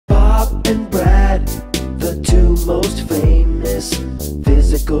most famous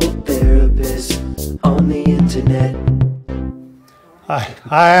physical therapist on the internet.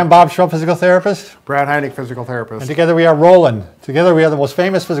 Hi, I'm Bob Schrupp, physical therapist. Brad Heineck, physical therapist. And together we are rolling. Together we are the most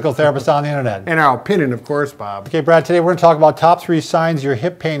famous physical therapists on the internet. In our opinion, of course, Bob. Okay, Brad, today we're going to talk about top 3 signs your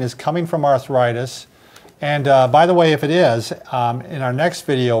hip pain is coming from arthritis. And by the way, if it is, in our next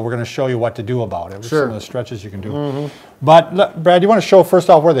video, we're going to show you what to do about it. Sure. Some of the stretches you can do. But Brad, you want to show first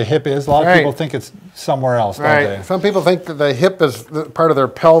off where the hip is? A lot of people think it's somewhere else, don't they? Some people think that the hip is part of their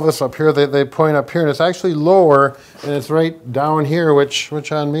pelvis up here. They point up here, and it's actually lower, and it's right down here, which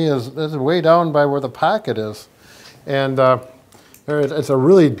on me is way down by where the pocket is. And it's a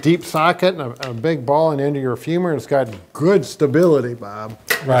really deep socket and a big ball in the end of your femur. It's got good stability, Bob.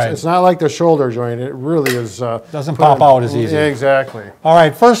 Right. It's not like the shoulder joint. It really is. Doesn't pop out as easy. Exactly. All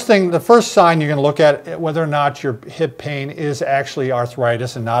right, first thing, the first sign you're going to look at whether or not your hip pain is actually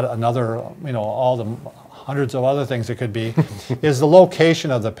arthritis and not another, all the hundreds of other things it could be, is the location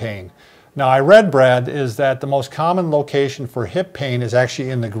of the pain. Now, I read, Brad, is that the most common location for hip pain is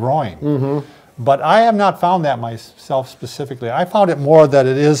actually in the groin. But I have not found that myself specifically. I found it more that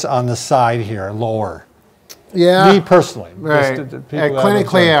it is on the side here, lower. Yeah. Me personally. Right.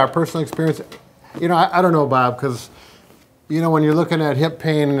 Clinically, our personal experience, I don't know, Bob, because, when you're looking at hip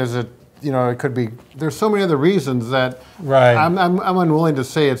pain, it could be, there's so many other reasons that I'm unwilling to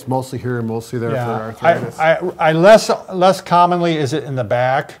say it's mostly here and mostly there for arthritis. Less commonly is it in the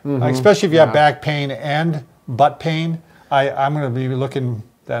back, especially if you have back pain and butt pain. I'm going to be looking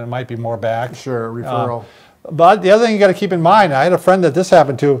that it might be more back. Sure, referral. But the other thing you got to keep in mind, I had a friend that this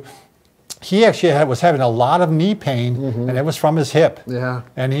happened to. He actually was having a lot of knee pain, and it was from his hip. Yeah.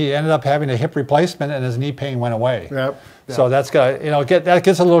 And he ended up having a hip replacement, and his knee pain went away. Yep. So that's got that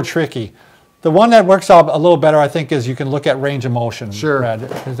gets a little tricky. The one that works out a little better, I think, is you can look at range of motion. Sure. Brad,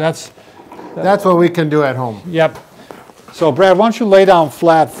 'cause that's what we can do at home. Yep. So Brad, why don't you lay down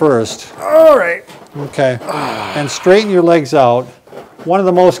flat first? All right. Okay. And straighten your legs out. One of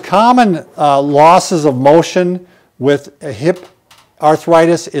the most common losses of motion with a hip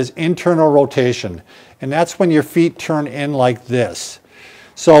arthritis is internal rotation, and that's when your feet turn in like this.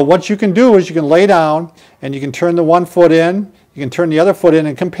 So what you can do is you can lay down and you can turn the one foot in, you can turn the other foot in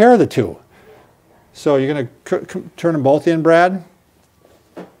and compare the two. So you're going to turn them both in, Brad.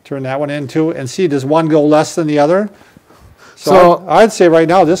 Turn that one in too, and see, does one go less than the other? So I'd say right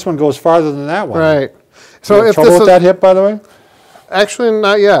now this one goes farther than that one. Right. So if trouble with that hip, by the way? Actually,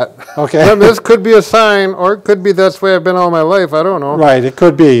 not yet. Okay. This could be a sign, or it could be that's the way I've been all my life. I don't know. Right, it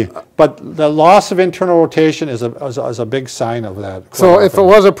could be. But the loss of internal rotation is a big sign of that. So if it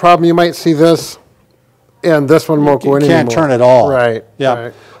was a problem, you might see this, and this one won't go anymore. You can't turn at all. Right. Yeah.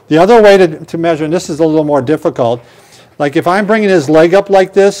 Right. The other way to measure, and this is a little more difficult, like if I'm bringing his leg up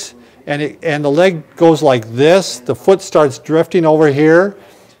like this, and the leg goes like this, the foot starts drifting over here,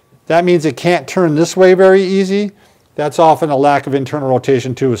 that means it can't turn this way very easy. That's often a lack of internal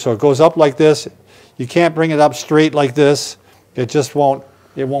rotation too. So it goes up like this. You can't bring it up straight like this. It just won't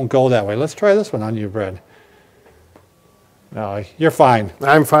go that way. Let's try this one on you, Brad. No, you're fine.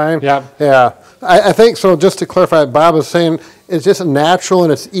 I'm fine? Yeah. Yeah. I think so. Just to clarify, Bob is saying it's just natural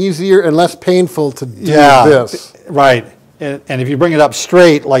and it's easier and less painful to do this. Right. And if you bring it up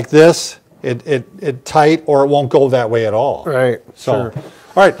straight like this, it tight, or it won't go that way at all. Right. So, sure.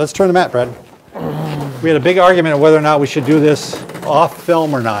 All right, let's turn the mat, Brad. We had a big argument of whether or not we should do this off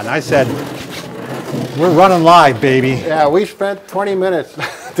film or not. And I said, we're running live, baby. Yeah, we spent 20 minutes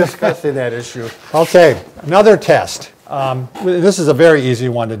discussing that issue. Okay, another test. This is a very easy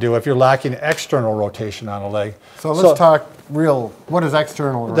one to do if you're lacking external rotation on a leg. So let's talk what is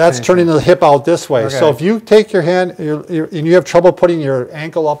external rotation? That's turning the hip out this way. Okay. So if you take your hand and you have trouble putting your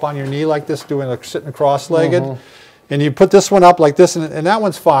ankle up on your knee like this, sitting cross-legged, and you put this one up like this, and that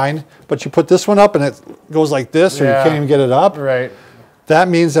one's fine, but you put this one up and it goes like this, or you can't even get it up. Right. That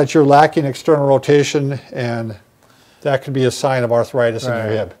means that you're lacking external rotation, and that could be a sign of arthritis in your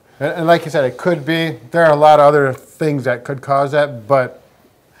hip. And like you said, it could be. There are a lot of other things that could cause that, but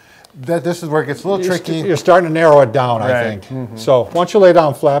this is where it gets a little tricky. You're starting to narrow it down, I think. So why don't you lay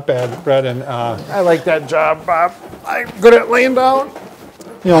down flat, Brad, and I like that job, Bob. I'm good at laying down.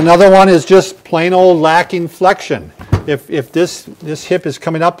 Another one is just plain old lacking flexion. If this hip is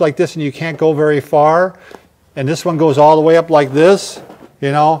coming up like this and you can't go very far, and this one goes all the way up like this,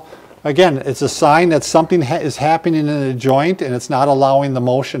 again, it's a sign that something is happening in the joint and it's not allowing the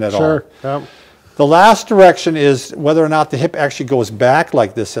motion at all. Sure. Yep. The last direction is whether or not the hip actually goes back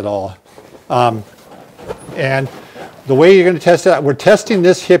like this at all. And the way you're going to test it, we're testing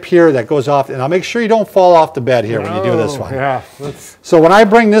this hip here that goes off, and I'll make sure you don't fall off the bed here when you do this one. Yeah. So when I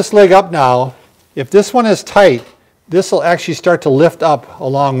bring this leg up now, if this one is tight this will actually start to lift up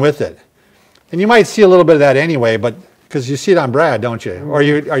along with it. And you might see a little bit of that anyway, but because you see it on Brad, don't you? Or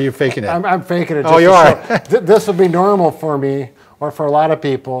are you faking it? I'm faking it. Oh, you are. This will be normal for me, or for a lot of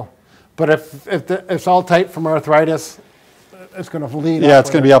people. But if it's all tight from arthritis, it's going to lead. Yeah, it's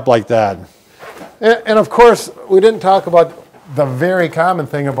going to be up like that. And of course, we didn't talk about the very common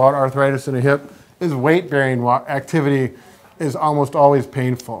thing about arthritis in the hip is weight-bearing activity is almost always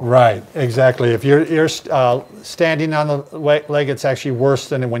painful. Right, exactly. If you're standing on the leg, it's actually worse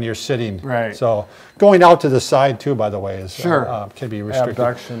than when you're sitting. Right. So going out to the side too, by the way, is can be restricted.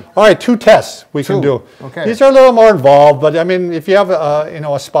 Abduction. All right, 2 tests we can do. Okay. These are a little more involved, but I mean, if you have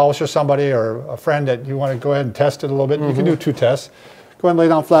a spouse or somebody or a friend that you want to go ahead and test it a little bit, you can do 2 tests. Go ahead and lay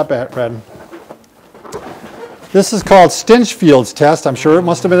down flat, Brad. This is called Stinchfield's test. I'm sure it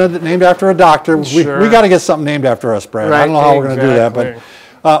must have been named after a doctor. Sure. We got to get something named after us, Brad. Right, I don't know how we're going to do that, but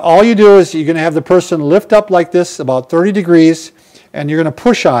all you do is you're going to have the person lift up like this, about 30 degrees, and you're going to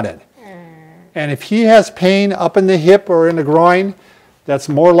push on it. And if he has pain up in the hip or in the groin, that's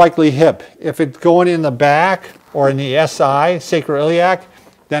more likely hip. If it's going in the back or in the SI, sacroiliac,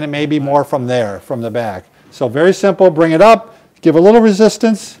 then it may be more from there, from the back. So very simple. Bring it up, give a little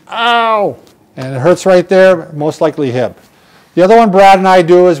resistance. Ow! And it hurts right there, most likely hip. The other one Brad and I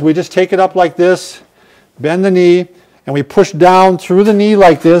do is we just take it up like this, bend the knee, and we push down through the knee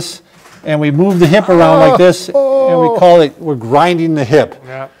like this, and we move the hip around like this, and we call it, we're grinding the hip.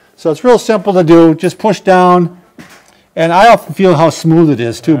 Yeah. So it's real simple to do, just push down, and I often feel how smooth it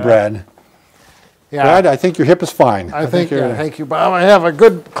is too, Brad. Yeah. Brad, I think your hip is fine. Thank you, Bob. I have a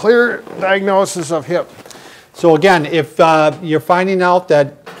good, clear diagnosis of hip. So again, if you're finding out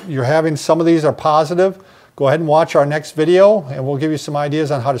that you're having some of these are positive, go ahead and watch our next video, and we'll give you some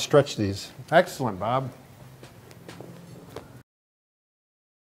ideas on how to stretch these. Excellent, Bob.